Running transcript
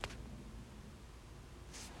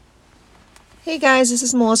Hey guys, this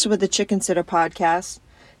is Melissa with the Chicken Sitter Podcast,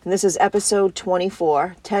 and this is episode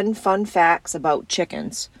 24, 10 Fun Facts About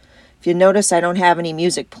Chickens. If you notice, I don't have any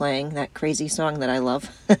music playing, that crazy song that I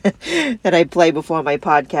love, that I play before my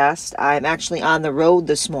podcast. I'm actually on the road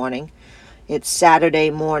this morning. It's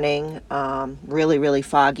Saturday morning, really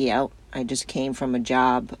foggy out. I just came from a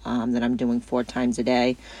job that I'm doing 4 times a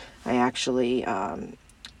day. I actually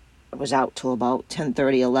was out till about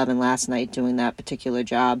 10:30, 11 last night doing that particular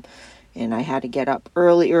job. And I had to get up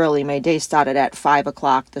early. My day started at 5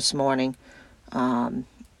 o'clock this morning. And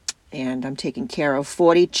I'm taking care of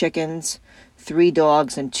 40 chickens, 3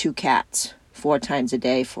 dogs, and 2 cats 4 times a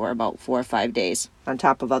day for about 4 or 5 days, on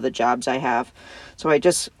top of other jobs I have. So I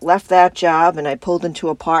just left that job and I pulled into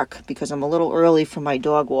a park because I'm a little early for my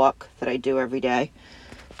dog walk that I do every day.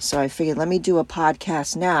 So I figured, let me do a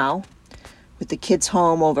podcast now. With the kids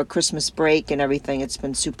home over Christmas break and everything, it's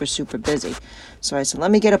been super busy. So I said,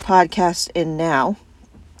 let me get a podcast in now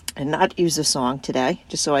and not use a song today,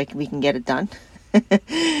 just so we can get it done.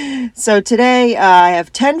 So today I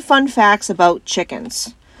have 10 fun facts about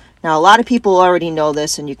chickens. Now, a lot of people already know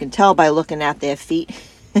this, and you can tell by looking at their feet.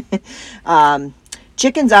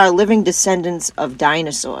 Chickens are living descendants of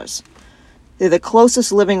dinosaurs. They're the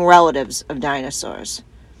closest living relatives of dinosaurs.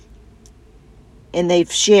 And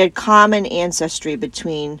they've shared common ancestry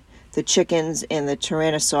between the chickens and the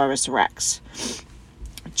Tyrannosaurus rex.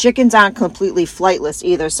 Chickens aren't completely flightless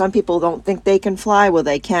either. Some people don't think they can fly. Well,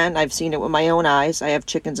 they can. I've seen it with my own eyes. I have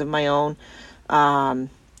chickens of my own. The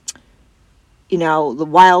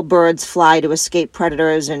wild birds fly to escape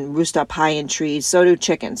predators and roost up high in trees. So do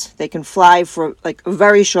chickens. They can fly for like a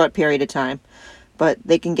very short period of time, but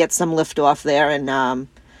they can get some lift off there, and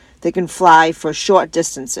they can fly for short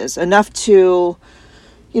distances, enough to,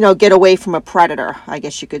 get away from a predator, I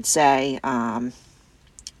guess you could say.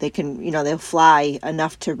 They can, they'll fly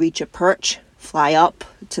enough to reach a perch, fly up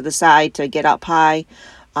to the side to get up high,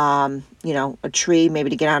 a tree,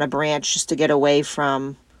 maybe to get on a branch just to get away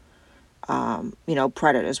from,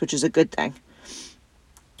 predators, which is a good thing.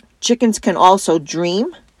 Chickens can also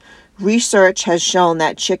dream. Research has shown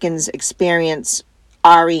that chickens experience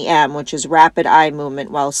REM, which is rapid eye movement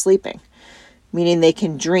while sleeping, meaning they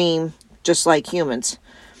can dream just like humans.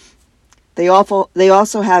 They also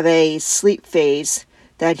have a sleep phase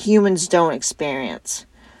that humans don't experience,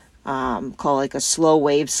 called like a slow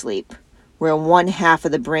wave sleep, where one half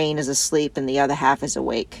of the brain is asleep and the other half is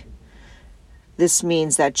awake. This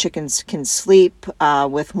means that chickens can sleep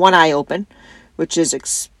with one eye open, which is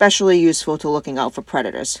especially useful to looking out for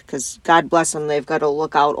predators, because God bless them, they've got to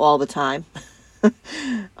look out all the time.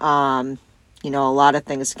 A lot of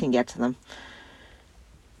things can get to them.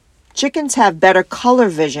 Chickens have better color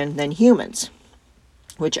vision than humans,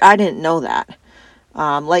 which I didn't know that.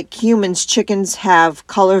 Like humans, chickens have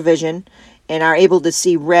color vision and are able to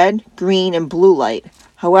see red, green, and blue light.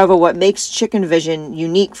 However, what makes chicken vision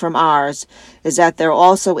unique from ours is that they're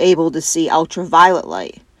also able to see ultraviolet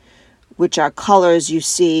light, which are colors you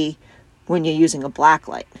see when you're using a black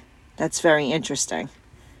light. That's very interesting.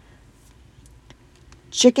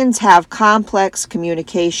 Chickens have complex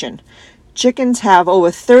communication. Chickens have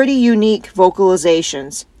over 30 unique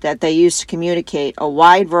vocalizations that they use to communicate a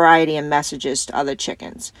wide variety of messages to other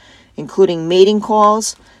chickens, including mating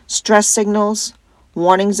calls, stress signals,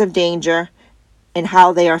 warnings of danger, and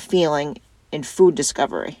how they are feeling in food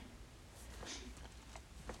discovery.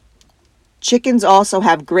 Chickens also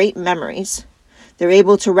have great memories. They're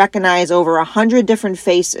able to recognize over 100 different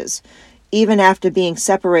faces, even after being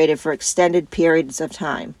separated for extended periods of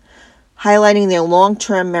time, highlighting their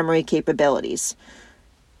long-term memory capabilities.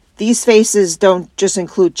 These faces don't just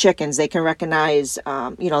include chickens. They can recognize,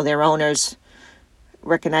 their owners,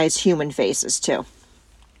 recognize human faces too.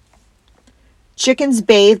 Chickens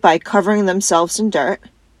bathe by covering themselves in dirt.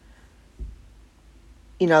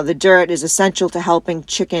 The dirt is essential to helping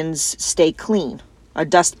chickens stay clean. A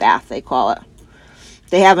dust bath, they call it.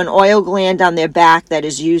 They have an oil gland on their back that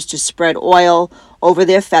is used to spread oil over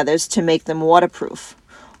their feathers to make them waterproof.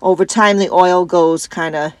 Over time, the oil goes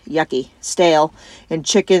kind of yucky, stale, and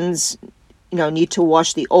chickens, need to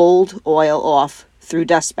wash the old oil off through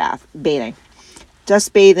dust bathing.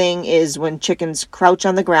 Dust bathing is when chickens crouch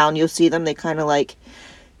on the ground. You'll see them, they kind of like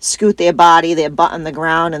scoot their butt on the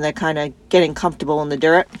ground, and they're kind of getting comfortable in the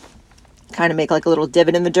dirt. Kind of make like a little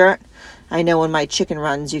divot in the dirt. I know in my chicken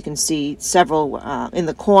runs, you can see several in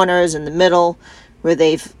the corners, in the middle, where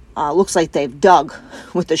they've, looks like they've dug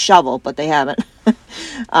with the shovel, but they haven't.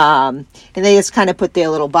 And they just kind of put their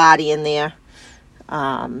little body in there.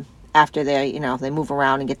 After they move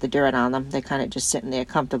around and get the dirt on them. They're kind of just sitting there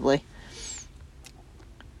comfortably.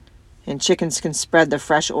 and chickens can spread the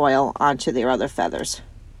fresh oil onto their other feathers.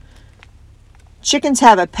 Chickens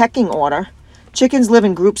have a pecking order. Chickens live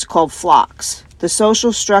in groups called flocks. The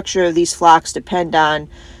social structure of these flocks depend on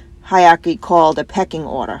hierarchy called a pecking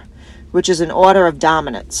order, which is an order of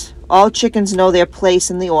dominance. All chickens know their place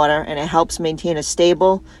in the order, and it helps maintain a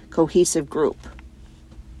stable, cohesive group.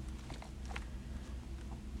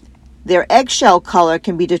 Their eggshell color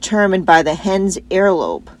can be determined by the hen's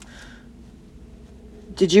earlobe.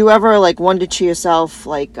 Did you ever wonder to yourself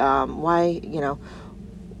why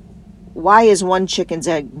is one chicken's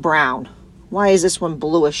egg brown? Why is this one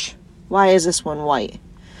bluish? Why is this one white?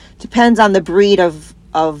 Depends on the breed of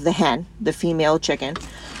the hen, the female chicken.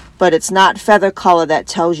 But it's not feather color that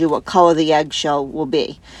tells you what color the eggshell will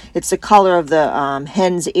be. It's the color of the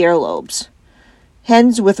hen's earlobes.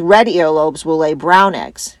 Hens with red earlobes will lay brown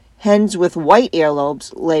eggs. Hens with white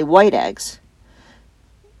earlobes lay white eggs.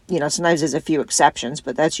 Sometimes there's a few exceptions,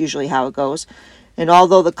 but that's usually how it goes. And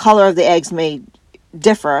although the color of the eggs may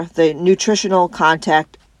differ, the nutritional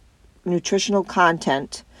content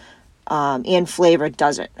and flavor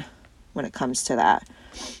doesn't when it comes to that.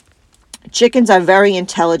 Chickens are very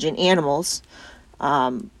intelligent animals,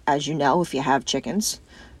 as you know, if you have chickens.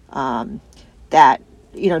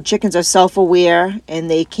 Chickens are self-aware,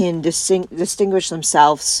 and they can distinguish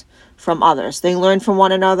themselves from others. They learn from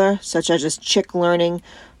one another, such as a chick learning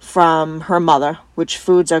from her mother, which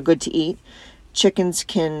foods are good to eat. Chickens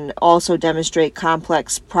can also demonstrate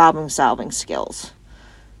complex problem-solving skills.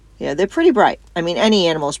 Yeah, they're pretty bright. Any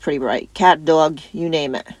animal is pretty bright. Cat, dog, you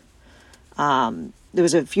name it. There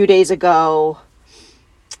was a few days ago,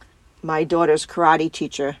 my daughter's karate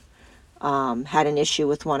teacher had an issue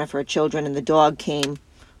with one of her children, and the dog came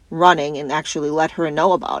running and actually let her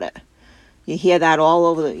know about it. You hear that all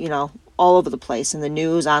over the place in the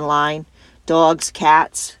news, online. Dogs,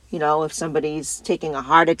 cats. If somebody's taking a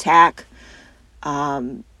heart attack,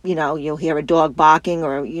 you'll hear a dog barking,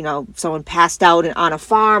 or someone passed out on a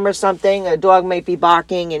farm or something. A dog might be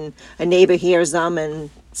barking, and a neighbor hears them and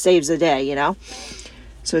saves the day.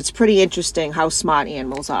 So it's pretty interesting how smart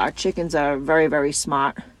animals are. Chickens are very, very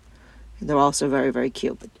smart. They're also very, very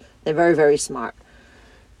cute, but they're very, very smart.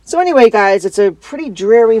 So anyway, guys, it's a pretty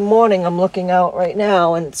dreary morning. I'm looking out right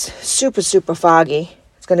now, and it's super, super foggy.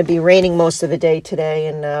 It's going to be raining most of the day today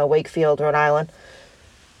in Wakefield, Rhode Island.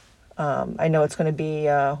 I know it's going to be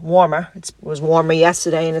warmer. It was warmer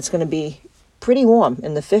yesterday, and it's going to be pretty warm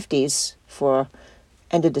in the 50s for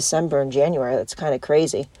end of December and January. That's kind of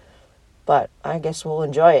crazy. But I guess we'll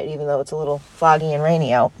enjoy it, even though it's a little foggy and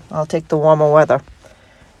rainy out. I'll take the warmer weather.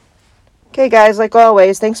 Okay, guys, like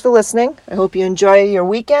always, thanks for listening. I hope you enjoy your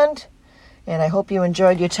weekend, and I hope you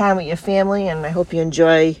enjoyed your time with your family, and I hope you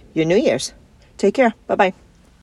enjoy your New Year's. Take care. Bye-bye.